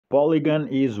Polygon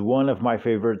is one of my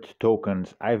favorite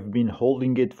tokens. I've been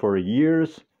holding it for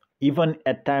years. Even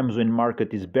at times when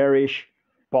market is bearish,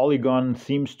 Polygon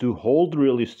seems to hold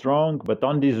really strong, but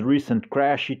on this recent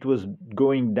crash it was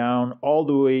going down all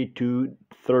the way to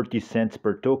 30 cents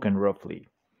per token roughly.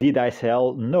 Did I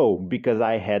sell? No, because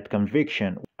I had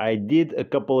conviction. I did a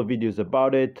couple of videos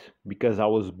about it because I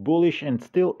was bullish and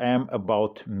still am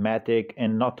about Matic,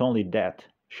 and not only that,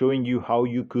 showing you how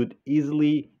you could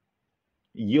easily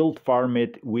yield farm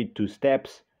it with 2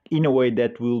 steps in a way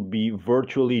that will be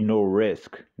virtually no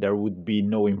risk. There would be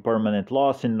no impermanent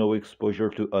loss and no exposure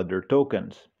to other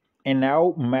tokens. And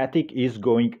now Matic is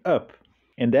going up.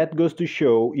 And that goes to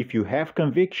show, if you have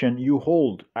conviction, you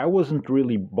hold. I wasn't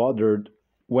really bothered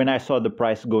when I saw the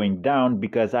price going down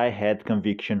because I had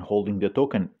conviction holding the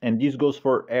token. And this goes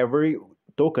for every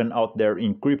token out there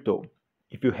in crypto.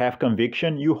 If you have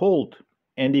conviction, you hold.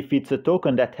 And if it's a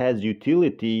token that has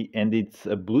utility and it's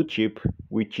a blue chip,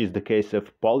 which is the case of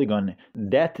Polygon,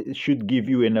 that should give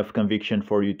you enough conviction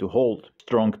for you to hold.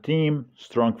 Strong team,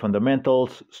 strong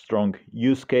fundamentals, strong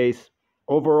use case.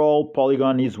 Overall,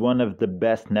 Polygon is one of the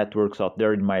best networks out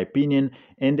there in my opinion,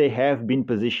 and they have been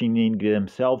positioning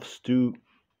themselves to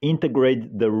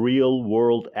integrate the real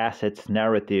world assets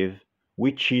narrative,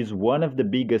 which is one of the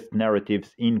biggest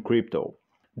narratives in crypto.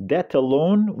 That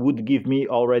alone would give me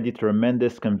already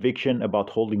tremendous conviction about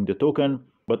holding the token,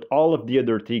 but all of the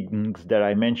other things that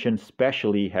I mentioned,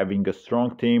 especially having a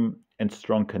strong team and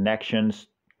strong connections,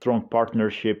 strong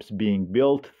partnerships being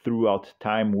built throughout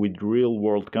time with real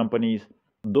world companies,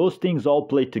 those things all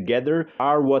played together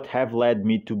are what have led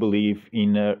me to believe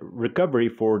in a recovery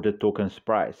for the token's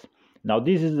price. Now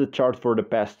this is the chart for the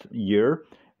past year.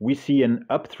 We see an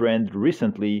uptrend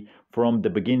recently from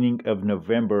the beginning of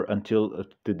November until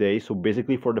today, so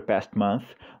basically for the past month.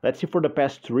 Let's see for the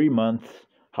past 3 months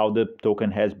how the token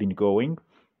has been going.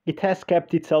 It has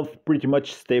kept itself pretty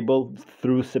much stable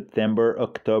through September,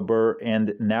 October,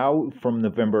 and now from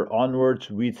November onwards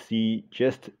we see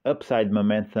just upside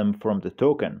momentum from the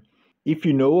token. If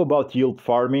you know about yield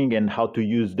farming and how to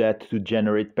use that to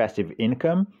generate passive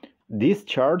income, this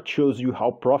chart shows you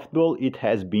how profitable it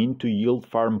has been to yield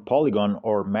farm Polygon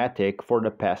or Matic for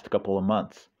the past couple of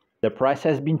months. The price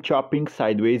has been chopping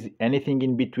sideways, anything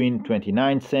in between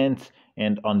 29 cents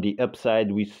and on the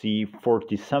upside we see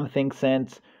 40 something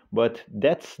cents, but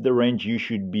that's the range you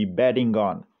should be betting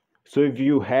on. So if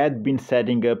you had been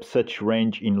setting up such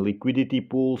range in liquidity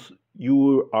pools,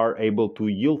 you are able to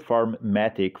yield farm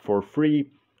Matic for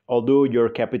free, although your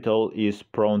capital is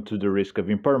prone to the risk of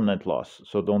impermanent loss.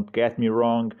 So don't get me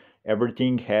wrong,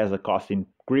 everything has a cost in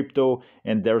crypto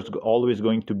and there's always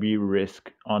going to be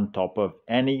risk on top of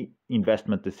any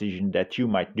investment decision that you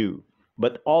might do.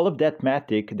 But all of that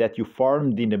Matic that you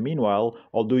farmed in the meanwhile,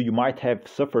 although you might have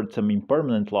suffered some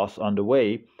impermanent loss on the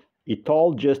way, it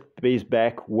all just pays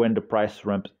back when the price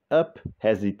ramps up,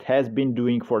 as it has been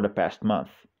doing for the past month.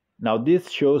 Now this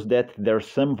shows that there's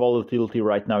some volatility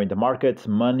right now in the markets,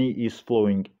 money is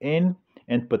flowing in,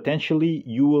 and potentially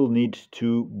you will need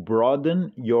to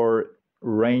broaden your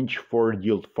range for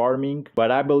yield farming.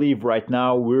 But I believe right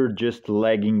now we're just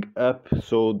lagging up,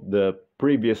 so the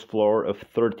previous floor of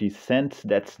 30 cents,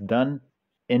 that's done.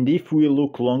 And if we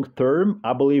look long term,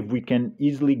 I believe we can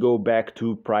easily go back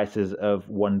to prices of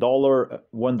 $1, $1.20,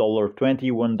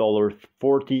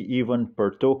 $1.40 even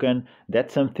per token.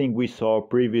 That's something we saw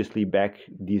previously back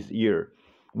this year.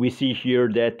 We see here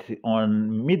that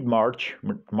on mid-March,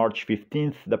 March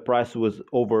 15th, the price was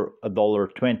over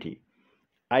 $1.20.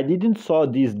 I didn't saw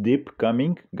this dip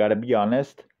coming, gotta be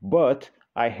honest, but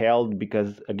I held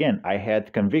because, again, I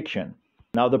had conviction.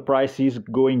 Now the price is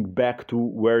going back to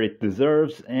where it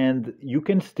deserves and you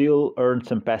can still earn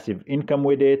some passive income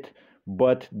with it,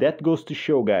 but that goes to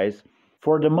show, guys,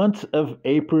 for the months of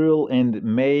April and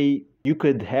May, you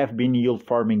could have been yield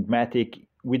farming Matic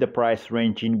with a price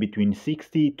ranging between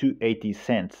 60 to 80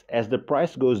 cents. As the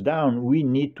price goes down, we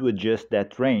need to adjust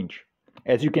that range.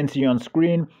 As you can see on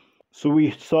screen, so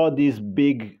we saw this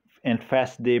big and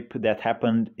fast dip that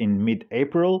happened in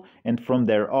mid-April, and from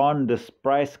there on the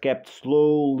price kept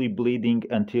slowly bleeding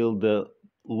until the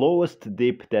lowest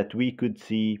dip that we could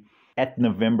see at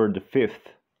November the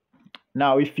 5th.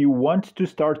 Now if you want to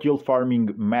start yield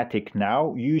farming Matic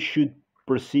now, you should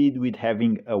proceed with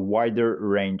having a wider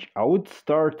range. I would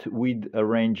start with a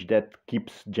range that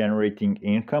keeps generating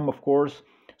income, of course.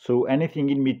 So anything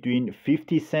in between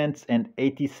 50 cents and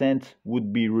 80 cents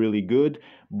would be really good,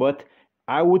 but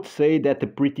I would say that a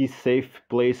pretty safe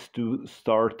place to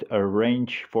start a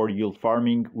range for yield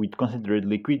farming with concentrated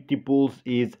liquidity pools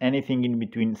is anything in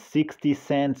between 60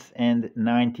 cents and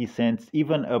 90 cents,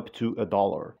 even up to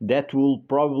 $1. That will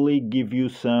probably give you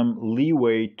some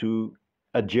leeway to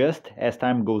adjust as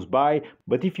time goes by,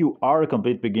 but if you are a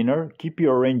complete beginner, keep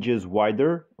your ranges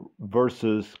wider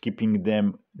versus keeping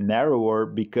them narrower,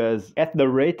 because at the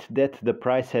rate that the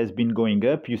price has been going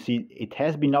up, you see it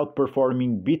has been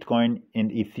outperforming Bitcoin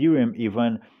and Ethereum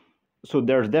even. So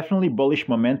there's definitely bullish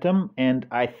momentum, and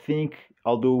I think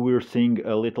although we're seeing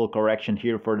a little correction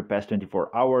here for the past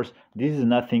 24 hours, this is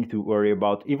nothing to worry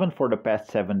about. Even for the past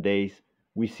 7 days,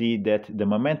 we see that the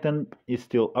momentum is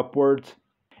still upwards,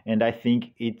 and I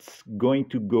think it's going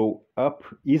to go up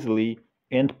easily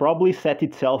and probably set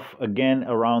itself again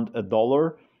around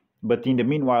 $1. But in the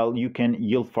meanwhile, you can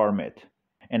yield farm it.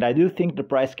 And I do think the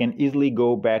price can easily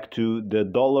go back to the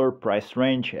dollar price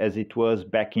range as it was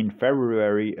back in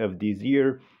February of this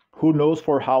year. Who knows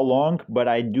for how long, but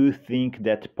I do think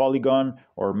that Polygon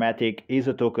or Matic is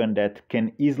a token that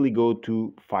can easily go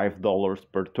to $5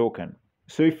 per token.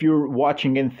 So if you're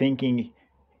watching and thinking,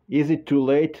 is it too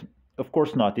late? Of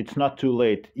course not, it's not too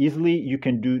late. Easily you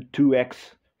can do 2x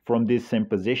from this same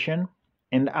position.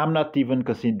 And I'm not even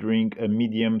considering a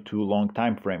medium to long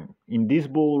time frame. In this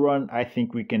bull run, I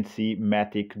think we can see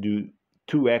Matic do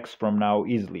 2x from now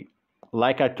easily.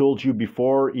 Like I told you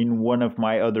before in one of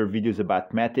my other videos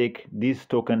about Matic, this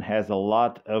token has a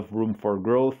lot of room for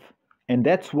growth. And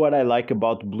that's what I like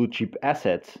about blue chip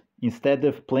assets. Instead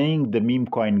of playing the meme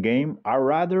coin game, I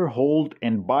rather hold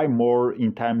and buy more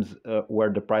in times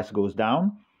where the price goes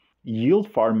down,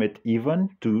 yield farm it even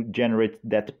to generate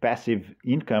that passive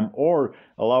income or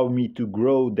allow me to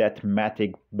grow that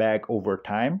Matic bag over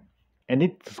time. And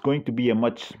it's going to be a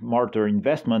much smarter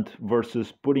investment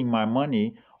versus putting my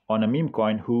money on a meme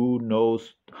coin who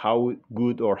knows how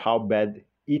good or how bad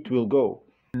it will go.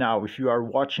 Now, if you are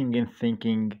watching and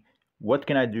thinking, what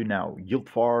can I do now? Yield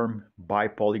farm, buy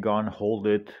Polygon, hold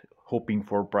it, hoping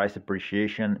for price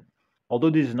appreciation.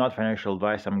 Although this is not financial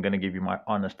advice, I'm going to give you my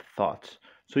honest thoughts.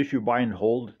 So if you buy and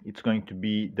hold, it's going to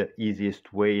be the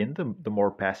easiest way and the more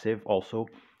passive also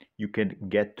you can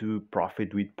get to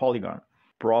profit with Polygon.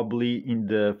 Probably in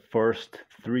the first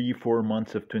 3-4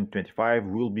 months of 2025,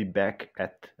 we'll be back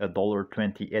at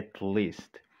 $1.20 at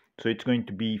least. So it's going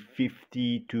to be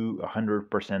 50 to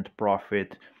 100%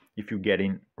 profit if you get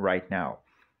in right now.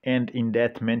 And in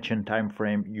that mentioned time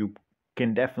frame, you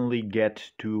can definitely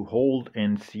get to hold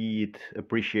and see it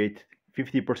appreciate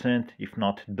 50%, if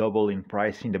not double in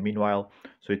price in the meanwhile.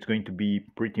 So it's going to be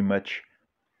pretty much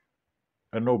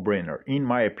a no-brainer, in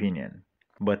my opinion.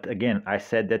 But again, I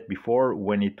said that before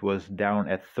when it was down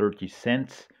at 30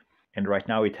 cents, and right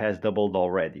now it has doubled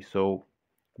already. So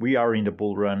we are in the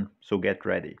bull run, so get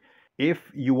ready. If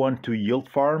you want to yield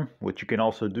farm, what you can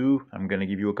also do, I'm going to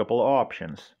give you a couple of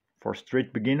options. For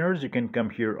straight beginners, you can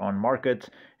come here on markets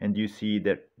and you see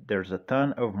that there's a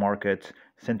ton of markets,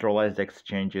 centralized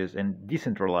exchanges and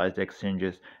decentralized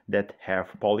exchanges that have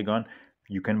Polygon.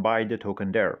 You can buy the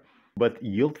token there. But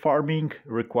yield farming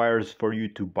requires for you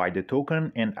to buy the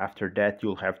token, and after that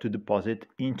you'll have to deposit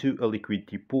into a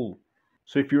liquidity pool.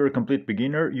 So if you're a complete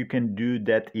beginner, you can do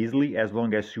that easily as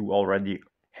long as you already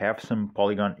have some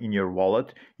Polygon in your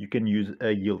wallet. You can use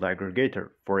a yield aggregator,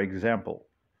 for example.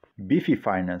 Beefy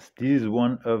Finance, this is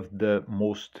one of the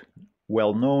most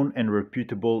well-known and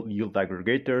reputable yield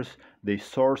aggregators. They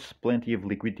source plenty of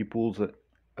liquidity pools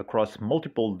across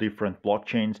multiple different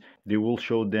blockchains. They will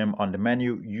show them on the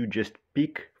menu. You just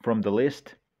pick from the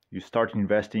list, you start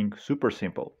investing, super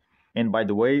simple. And by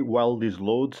the way, while this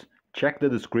loads, check the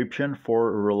description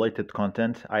for related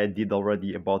content I did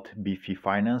already about beefy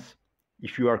finance.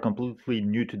 If you are completely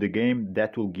new to the game,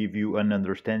 that will give you an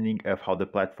understanding of how the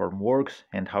platform works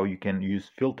and how you can use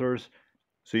filters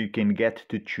so you can get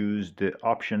to choose the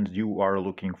options you are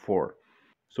looking for.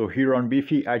 So here on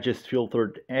Beefy, I just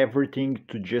filtered everything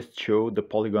to just show the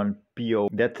Polygon PO.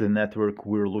 That's the network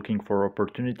we're looking for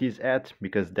opportunities at,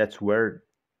 because that's where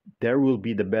there will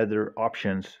be the better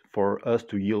options for us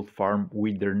to yield farm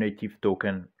with their native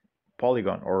token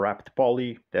Polygon or wrapped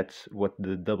poly. That's what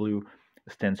the W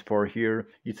stands for here.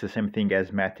 It's the same thing as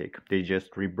Matic, they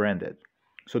just rebranded.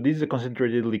 So this is a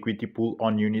concentrated liquidity pool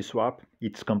on Uniswap.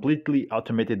 It's completely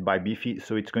automated by Beefy,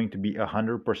 so it's going to be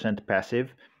 100%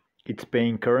 passive. It's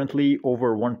paying currently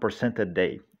over 1% a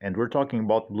day, and we're talking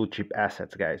about blue chip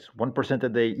assets, guys. 1% a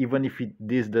day, even if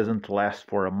this doesn't last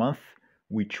for a month,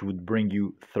 which would bring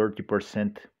you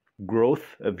 30% growth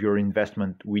of your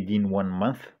investment within 1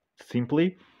 month,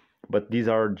 simply. But these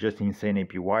are just insane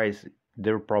APYs.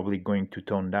 they're probably going to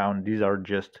tone down. These are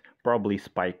just probably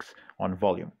spikes on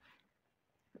volume.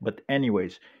 But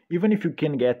anyways, even if you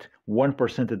can get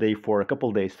 1% a day for a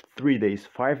couple days, 3 days,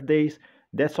 5 days,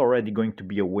 that's already going to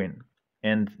be a win.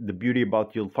 And the beauty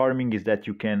about yield farming is that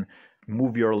you can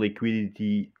move your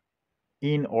liquidity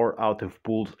in or out of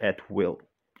pools at will.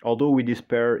 Although with this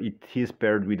pair, it is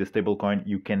paired with a stablecoin,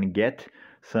 you can get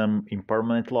some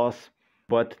impermanent loss,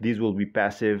 but this will be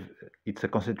passive. It's a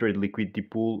concentrated liquidity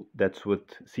pool. That's what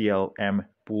CLM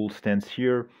pool stands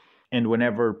here. And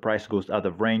whenever price goes out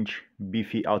of range,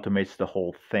 Beefy automates the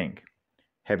whole thing.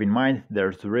 Have in mind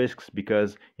there's risks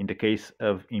because in the case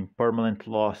of impermanent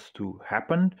loss to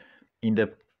happen, in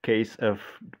the case of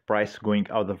price going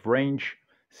out of range,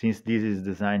 since this is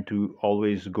designed to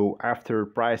always go after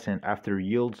price and after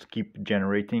yields keep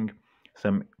generating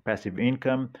some passive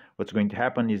income, what's going to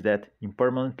happen is that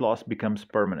impermanent loss becomes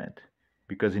permanent.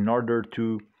 Because in order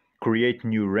to create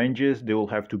new ranges, they will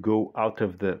have to go out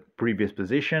of the previous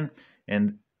position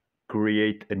and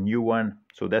create a new one.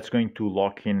 So that's going to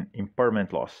lock in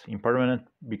impermanent loss. Impermanent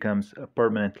becomes a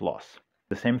permanent loss.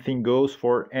 The same thing goes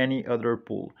for any other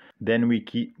pool. Then we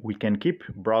can keep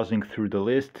browsing through the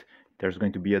list. There's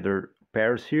going to be other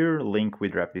pairs here, link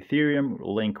with wrapped Ethereum,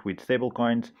 link with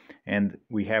stablecoins, and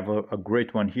we have a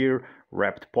great one here,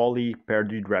 wrapped Poly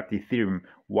paired with wrapped Ethereum.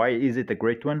 Why is it a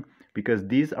great one? Because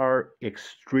these are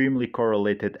extremely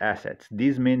correlated assets.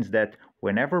 This means that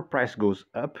whenever price goes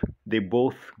up, they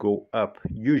both go up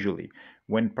usually.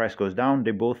 When price goes down,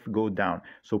 they both go down.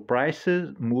 So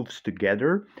prices moves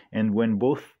together, and when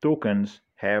both tokens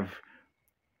have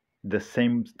the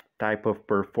same type of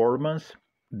performance,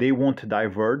 they won't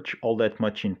diverge all that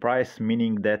much in price,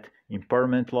 meaning that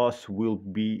impermanent loss will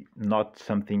be not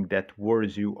something that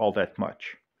worries you all that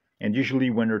much. And usually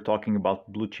when we're talking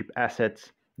about blue chip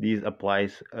assets, this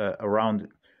applies around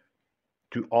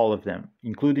to all of them,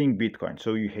 including Bitcoin.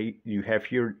 So you have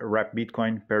here wrapped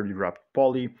Bitcoin paired with wrapped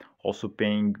Poly, also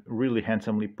paying really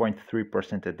handsomely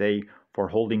 0.3% a day for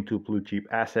holding two blue chip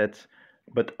assets.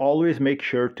 But always make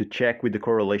sure to check with the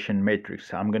correlation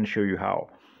matrix. I'm going to show you how.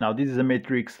 Now, this is a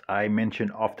matrix I mention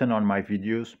often on my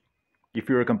videos. If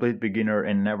you're a complete beginner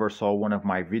and never saw one of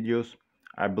my videos,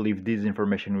 I believe this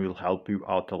information will help you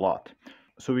out a lot.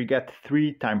 So we get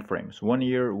 3 time frames, 1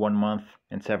 year, 1 month,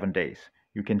 and 7 days.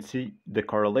 You can see the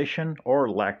correlation or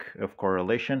lack of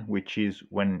correlation, which is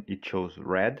when it shows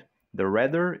red. The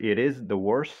redder it is, the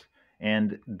worse,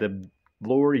 and the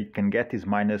lower it can get is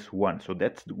 -1. So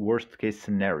that's the worst case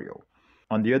scenario.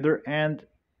 On the other hand,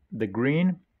 the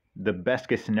green, the best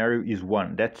case scenario is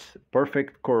 1. That's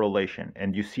perfect correlation.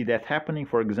 And you see that happening,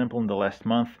 for example, in the last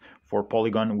month for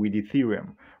Polygon with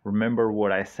Ethereum. Remember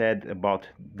what I said about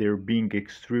there being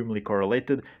extremely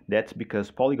correlated? That's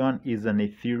because Polygon is an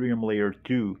Ethereum layer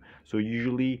 2. So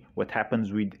usually what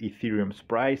happens with Ethereum's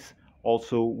price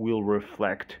also will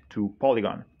reflect to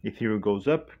Polygon. Ethereum goes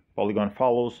up, Polygon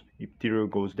follows. If Ethereum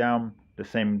goes down, the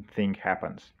same thing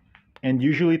happens. And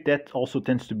usually that also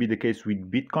tends to be the case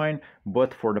with Bitcoin,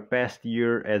 but for the past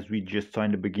year, as we just saw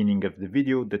in the beginning of the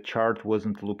video, the chart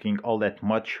wasn't looking all that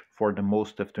much for the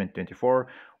most of 2024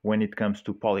 when it comes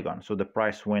to Polygon. So the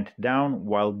price went down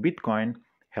while Bitcoin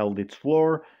held its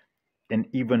floor and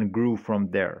even grew from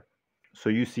there. So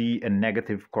you see a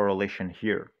negative correlation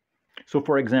here. So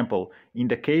for example, in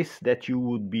the case that you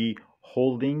would be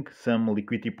holding some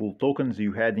liquidity pool tokens,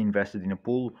 you had invested in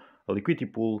a liquidity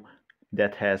pool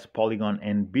that has Polygon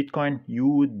and Bitcoin, you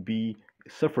would be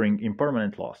suffering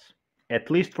impermanent loss,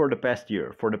 at least for the past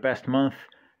year. For the past month,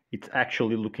 it's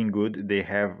actually looking good. They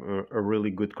have a really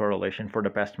good correlation for the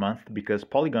past month because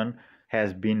Polygon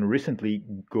has been recently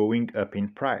going up in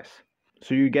price.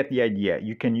 So you get the idea.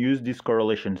 You can use this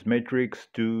correlations matrix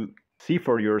to see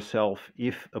for yourself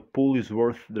if a pool is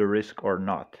worth the risk or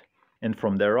not. And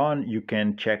from there on, you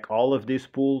can check all of these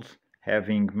pools,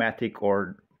 having Matic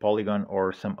or Polygon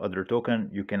or some other token,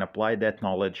 you can apply that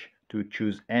knowledge to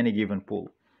choose any given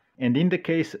pool. And in the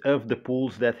case of the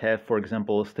pools that have, for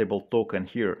example, a stable token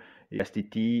here,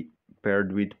 STT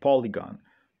paired with Polygon.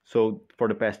 So for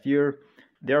the past year,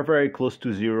 they are very close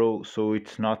to 0, so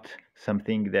it's not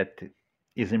something that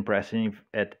is impressive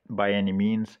by any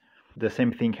means. The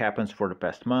same thing happens for the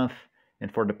past month,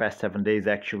 and for the past 7 days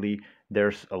actually,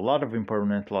 there's a lot of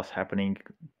impermanent loss happening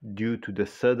due to the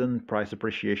sudden price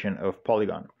appreciation of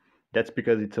Polygon. That's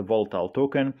because it's a volatile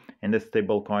token and the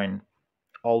stablecoin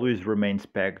always remains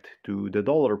pegged to the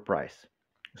dollar price.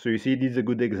 So you see, this is a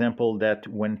good example that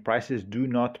when prices do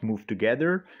not move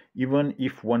together, even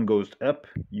if one goes up,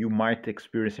 you might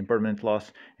experience impermanent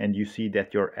loss and you see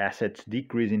that your assets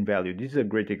decrease in value. This is a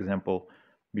great example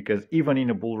because even in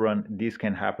a bull run, this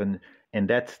can happen And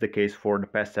that's the case for the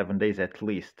past 7 days at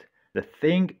least. The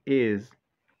thing is,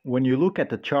 when you look at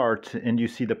the charts and you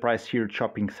see the price here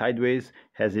chopping sideways,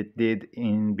 as it did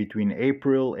in between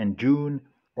April and June,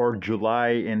 or July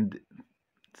and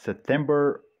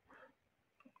September,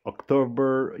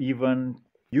 October even,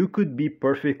 you could be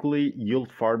perfectly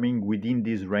yield farming within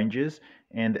these ranges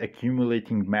and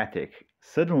accumulating Matic.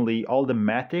 Suddenly, all the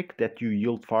Matic that you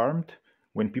yield farmed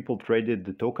when people traded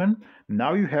the token,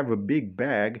 now you have a big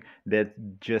bag that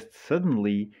just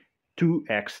suddenly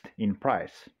 2x'd in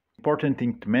price. Important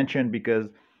thing to mention, because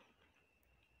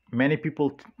many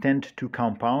people tend to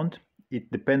compound. It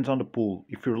depends on the pool.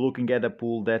 If you're looking at a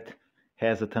pool that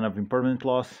has a ton of impermanent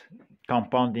loss,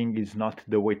 compounding is not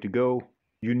the way to go.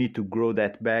 You need to grow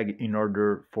that bag in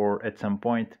order for, at some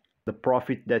point, the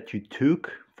profit that you took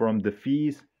from the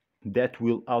fees, that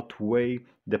will outweigh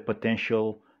the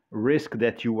potential risk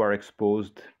that you are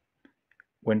exposed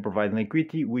when providing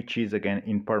liquidity, which is again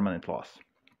impermanent loss.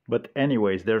 But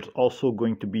anyways, there's also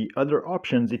going to be other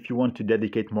options if you want to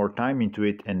dedicate more time into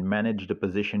it and manage the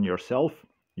position yourself.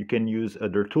 You can use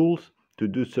other tools to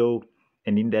do so,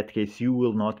 and in that case you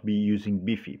will not be using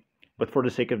beefy. But for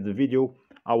the sake of the video,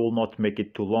 I will not make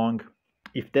it too long.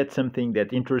 If that's something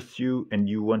that interests you and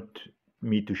you want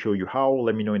me to show you how,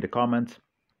 let me know in the comments.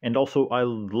 And also, I'd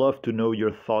love to know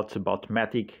your thoughts about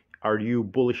Matic. Are you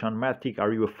bullish on Matic?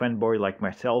 Are you a fanboy like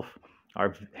myself?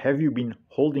 Have you been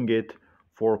holding it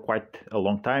for quite a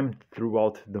long time,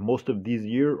 throughout the most of this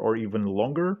year or even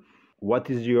longer? What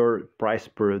is your price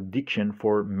prediction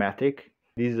for Matic?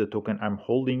 This is a token I'm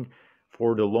holding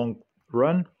for the long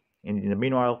run, and in the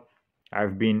meanwhile,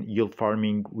 I've been yield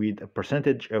farming with a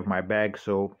percentage of my bag,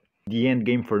 so the end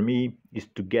game for me is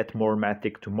to get more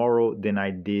Matic tomorrow than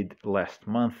I did last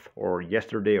month or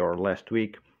yesterday or last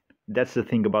week. That's the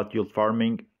thing about yield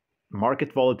farming.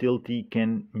 Market volatility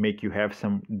can make you have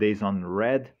some days on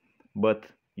red, but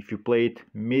if you play it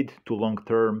mid to long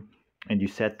term and you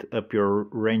set up your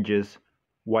ranges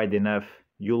wide enough,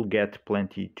 you'll get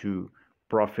plenty to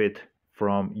profit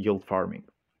from yield farming.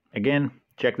 Again,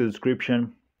 check the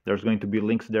description. There's going to be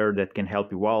links there that can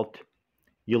help you out.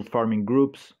 Yield farming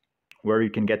groups where you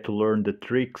can get to learn the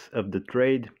tricks of the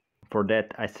trade. For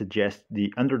that, I suggest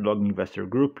the Underdog Investor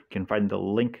group. You can find the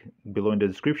link below in the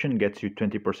description. Gets you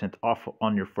 20% off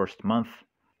on your first month.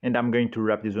 And I'm going to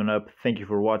wrap this one up. Thank you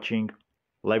for watching.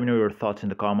 Let me know your thoughts in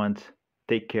the comments.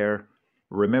 Take care.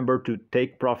 Remember to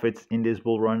take profits in this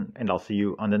bull run, and I'll see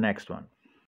you on the next one.